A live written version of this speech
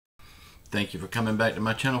Thank you for coming back to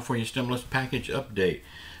my channel for your stimulus package update.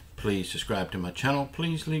 Please subscribe to my channel.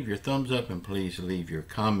 Please leave your thumbs up and please leave your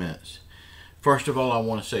comments. First of all, I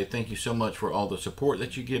want to say thank you so much for all the support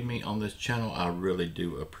that you give me on this channel. I really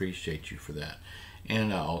do appreciate you for that.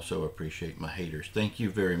 And I also appreciate my haters. Thank you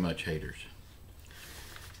very much, haters.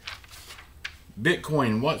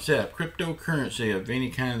 Bitcoin, WhatsApp, cryptocurrency of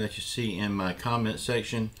any kind that you see in my comment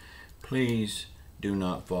section, please do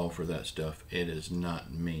not fall for that stuff. It is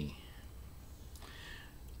not me.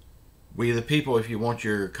 We the People, if you want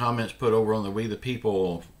your comments put over on the We the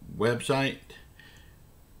People website,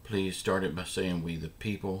 please start it by saying We the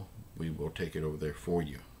People. We will take it over there for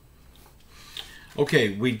you. Okay,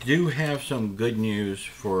 we do have some good news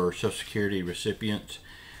for Social Security recipients,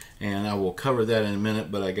 and I will cover that in a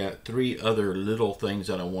minute, but I got three other little things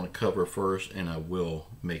that I want to cover first, and I will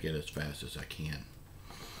make it as fast as I can.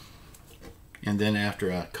 And then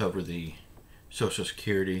after I cover the Social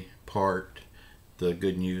Security part, the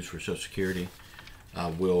good news for Social Security,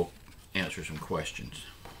 I will answer some questions.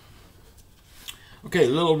 Okay,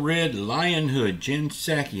 Little Red Lion Hood, Jen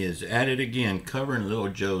Psaki is at it again, covering Little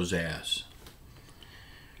Joe's ass.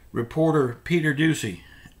 Reporter Peter Ducey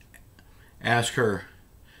asked her,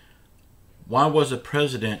 why was a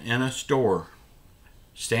president in a store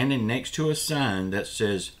standing next to a sign that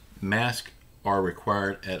says masks are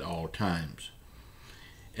required at all times?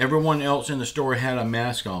 Everyone else in the store had a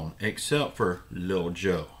mask on except for Little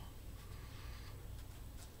Joe.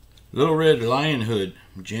 Little Red Lion Hood,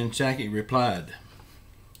 Jen Psaki replied,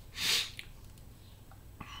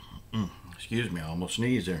 excuse me, I almost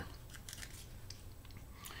sneezed there.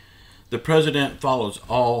 The president follows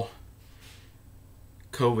all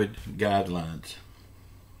COVID guidelines.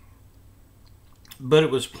 But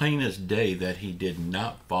it was plain as day that he did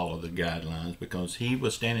not follow the guidelines because he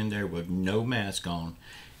was standing there with no mask on.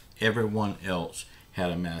 Everyone else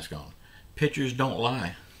had a mask on. Pictures don't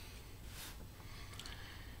lie.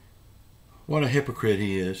 What a hypocrite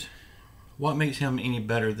he is. What makes him any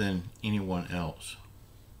better than anyone else?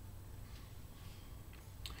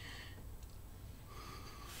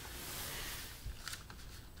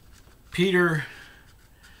 Peter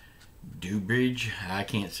Dubridge, I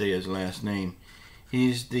can't say his last name.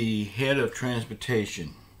 He's the head of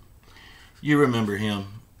transportation. You remember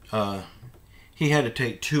him. He had to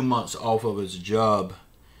take 2 months off of his job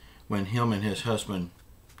when him and his husband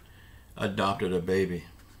adopted a baby.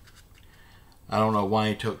 I don't know why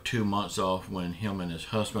he took 2 months off when him and his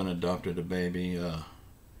husband adopted a baby.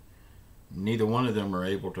 Neither one of them are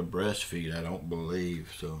able to breastfeed, I don't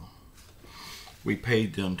believe. So we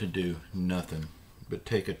paid them to do nothing but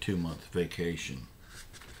take a 2-month vacation.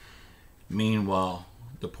 Meanwhile,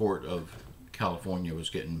 the port of California was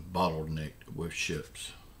getting bottlenecked with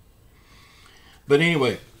ships. But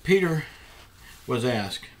anyway, Peter was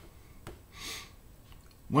asked,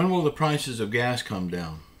 when will the prices of gas come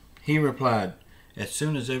down? He replied, as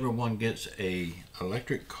soon as everyone gets an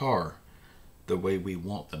electric car the way we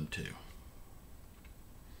want them to.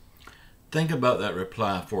 Think about that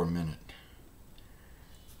reply for a minute.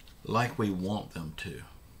 Like we want them to.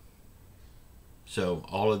 So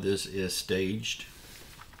all of this is staged.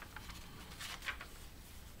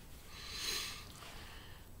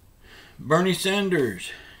 Bernie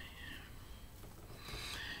Sanders.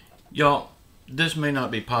 Y'all, this may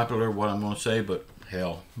not be popular what I'm going to say, but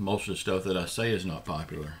hell, most of the stuff that I say is not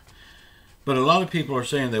popular. But a lot of people are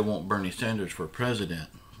saying they want Bernie Sanders for president.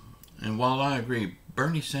 And while I agree,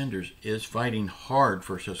 Bernie Sanders is fighting hard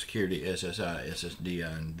for Social Security, SSI,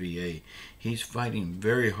 SSDI, and VA. He's fighting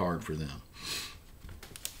very hard for them.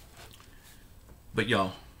 But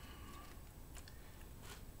y'all,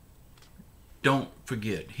 don't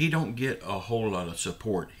forget, he don't get a whole lot of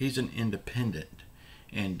support. He's an independent.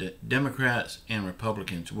 And Democrats and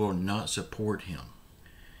Republicans will not support him.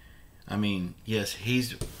 I mean, yes,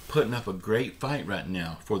 he's putting up a great fight right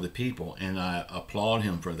now for the people, and I applaud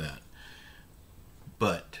him for that.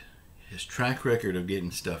 But his track record of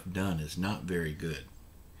getting stuff done is not very good.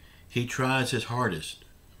 He tries his hardest,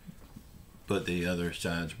 but the other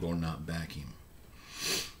sides will not back him.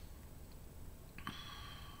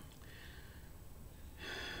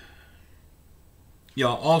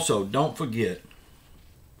 Y'all, also, don't forget,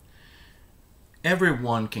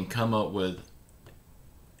 everyone can come up with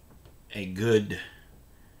a good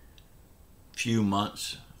few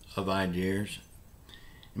months of ideas.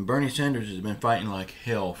 And Bernie Sanders has been fighting like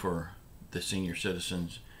hell for the senior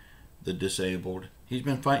citizens, the disabled. He's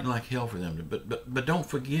been fighting like hell for them. But don't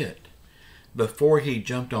forget, before he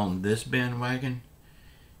jumped on this bandwagon,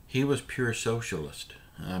 he was pure socialist.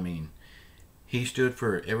 I mean, he stood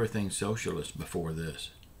for everything socialist before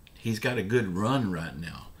this. He's got a good run right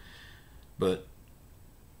now. But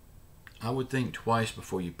I would think twice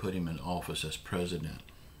before you put him in office as president.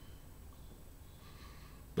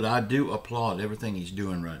 But I do applaud everything he's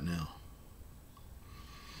doing right now.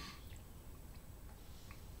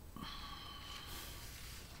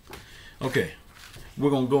 Okay, we're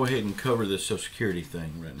going to go ahead and cover this Social Security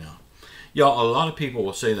thing right now. Y'all, a lot of people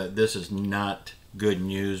will say that this is not good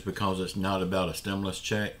news because it's not about a stimulus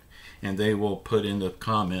check. And they will put in the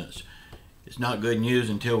comments, it's not good news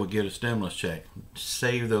until we get a stimulus check.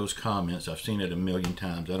 Save those comments. I've seen it a million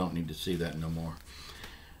times. I don't need to see that no more.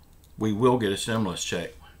 We will get a stimulus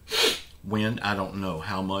check. When? I don't know.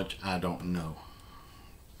 How much? I don't know.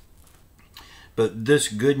 But this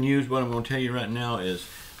good news, what I'm going to tell you right now is,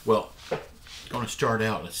 well, it's going to start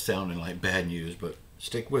out as sounding like bad news, but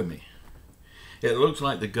stick with me. It looks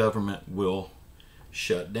like the government will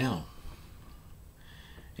shut down.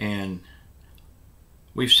 And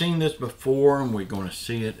we've seen this before, and we're going to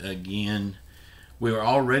see it again. We are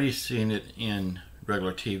already seeing it in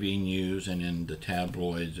regular TV news and in the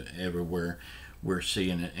tabloids everywhere. We're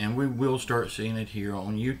seeing it, and we will start seeing it here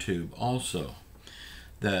on YouTube also.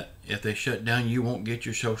 That if they shut down, you won't get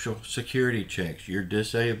your Social Security checks, your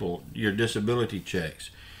disability checks.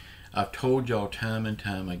 I've told y'all time and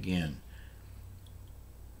time again.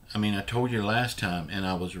 I mean, I told you last time, and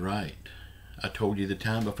I was right. I told you the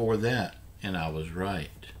time before that, and I was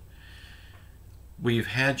right. We've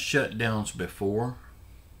had shutdowns before,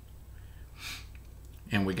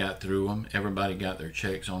 and we got through them. Everybody got their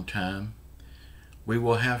checks on time. We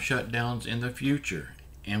will have shutdowns in the future,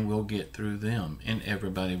 and we'll get through them, and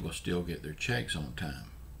everybody will still get their checks on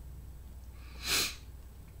time.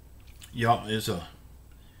 Y'all, the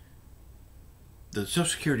Social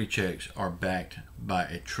Security checks are backed by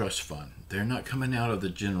a trust fund. They're not coming out of the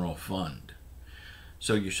general fund.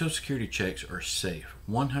 So your Social Security checks are safe,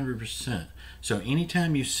 100%. So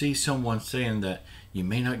anytime you see someone saying that you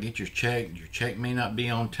may not get your check may not be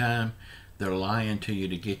on time, they're lying to you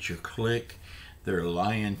to get your click. They're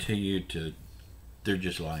lying to you they're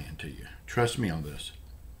just lying to you. Trust me on this.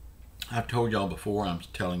 I've told y'all before, I'm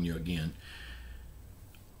telling you again.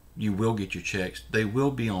 You will get your checks. They will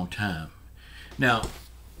be on time. Now,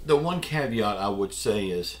 the one caveat I would say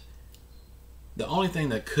is, the only thing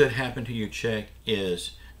that could happen to your check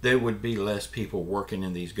is there would be less people working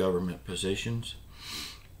in these government positions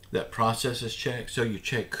that processes checks. So your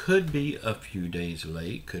check could be a few days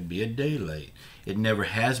late, could be a day late. It never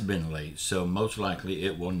has been late, so most likely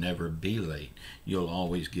it will never be late. You'll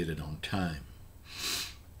always get it on time.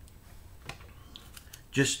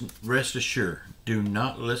 Just rest assured, do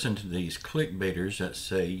not listen to these clickbaiters that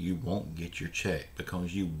say you won't get your check,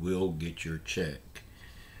 because you will get your check.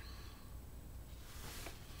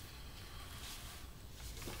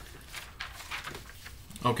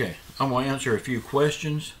 Okay, I'm going to answer a few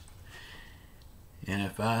questions, and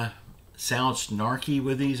if I sound snarky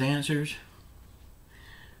with these answers,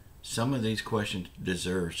 some of these questions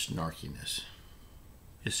deserve snarkiness.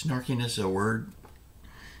 Is snarkiness a word?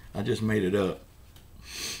 I just made it up.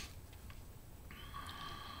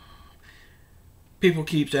 People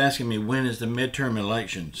keeps asking me, when is the midterm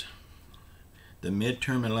elections? The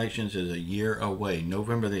midterm elections is a year away,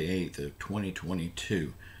 November the 8th of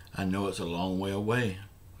 2022. I know it's a long way away,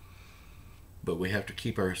 but we have to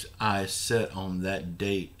keep our eyes set on that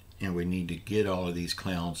date, and we need to get all of these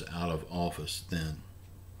clowns out of office then.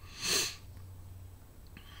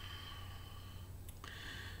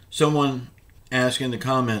 Someone asked in the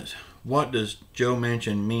comments, what does Joe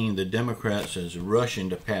Manchin mean the Democrats is rushing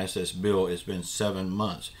to pass this bill? It's been 7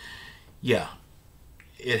 months. Yeah,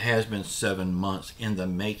 it has been 7 months in the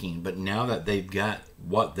making, but now that they've got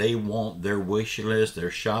what they want, their wish list,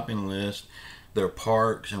 their shopping list, their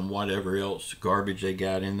parks and whatever else garbage they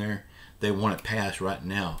got in there, they want it passed right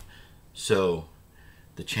now. So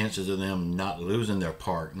the chances of them not losing their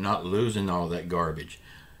park, not losing all that garbage,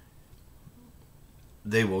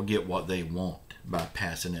 they will get what they want by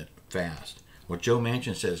passing it fast. Well, Joe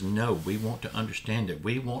Manchin says, no, we want to understand it.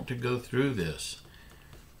 We want to go through this.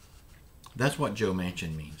 That's what Joe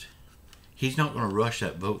Manchin means. He's not going to rush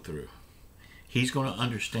that vote through. He's going to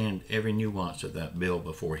understand every nuance of that bill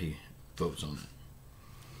before he votes on it.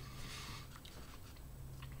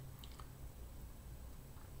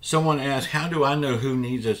 Someone asked, how do I know who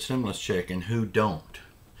needs a stimulus check and who don't?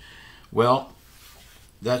 Well,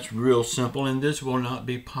 that's real simple, and this will not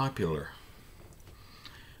be popular.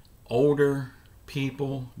 Older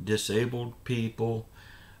people, disabled people,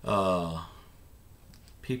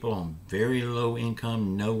 people on very low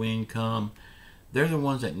income, no income, they're the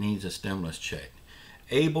ones that needs a stimulus check.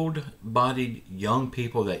 able-bodied young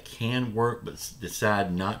people that can work but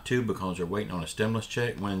decide not to because they're waiting on a stimulus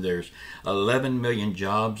check, when there's 11 million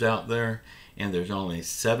jobs out there and there's only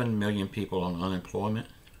 7 million people on unemployment,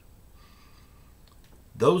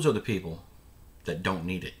 those are the people that don't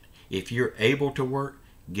need it. If you're able to work,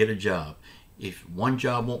 get a job. If one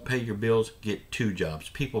job won't pay your bills, get 2 jobs.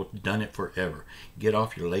 People have done it forever. Get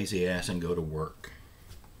off your lazy ass and go to work.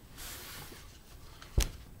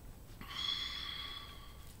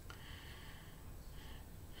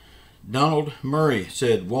 Donald Murray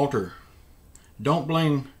said, Walter, don't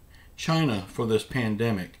blame China for this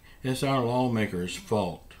pandemic. It's our lawmakers'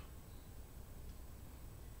 fault.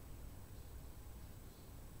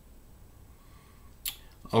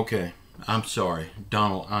 Okay, I'm sorry.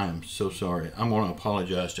 Donald, I am so sorry. I'm going to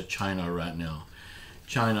apologize to China right now.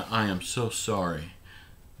 China, I am so sorry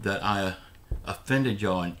that I offended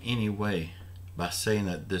y'all in any way by saying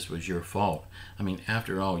that this was your fault. I mean,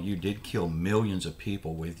 after all, you did kill millions of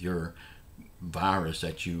people with your virus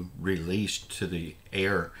that you released to the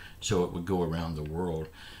air so it would go around the world,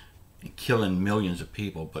 and killing millions of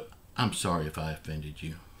people. But I'm sorry if I offended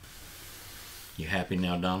you. You happy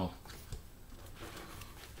now, Donald?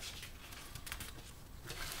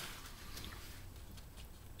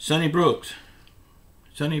 Sonny Brooks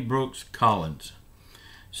Collins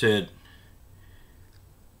said,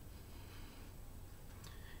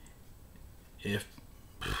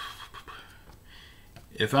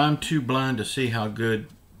 if I'm too blind to see how good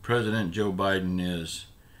President Joe Biden is,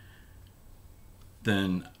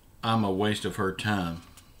 then I'm a waste of her time.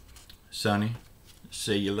 Sonny,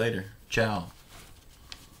 see you later. Ciao.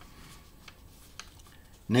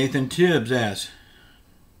 Nathan Tibbs asks,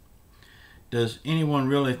 does anyone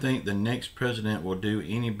really think the next president will do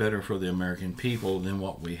any better for the American people than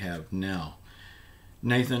what we have now?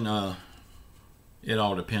 Nathan, it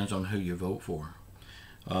all depends on who you vote for.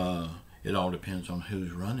 It all depends on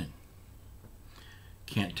who's running.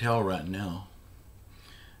 Can't tell right now.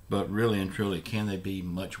 But really and truly, can they be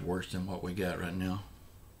much worse than what we got right now?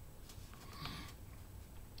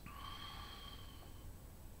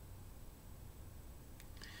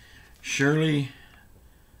 Shirley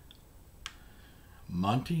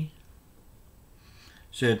Monty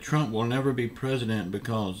said Trump will never be president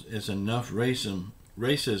because it's enough racism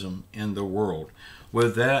in the world.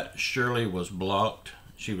 With that, Shirley was blocked.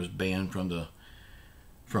 She was banned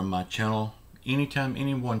from my channel. Anytime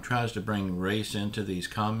anyone tries to bring race into these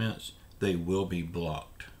comments, they will be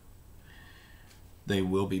blocked. They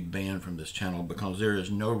will be banned from this channel because there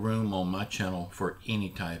is no room on my channel for any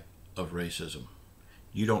type of racism.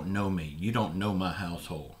 You don't know me. You don't know my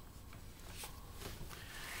household.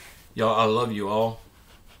 Y'all, I love you all.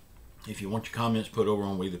 If you want your comments put over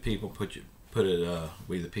on We the People, put it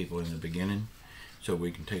We the People in the beginning so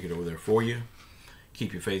we can take it over there for you.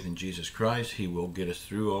 Keep your faith in Jesus Christ. He will get us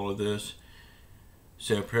through all of this.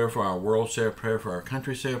 Say a prayer for our world. Say a prayer for our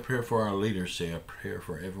country. Say a prayer for our leaders. Say a prayer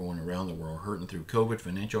for everyone around the world hurting through COVID,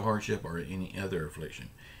 financial hardship, or any other affliction.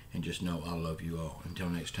 And just know I love you all. Until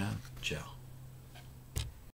next time, ciao.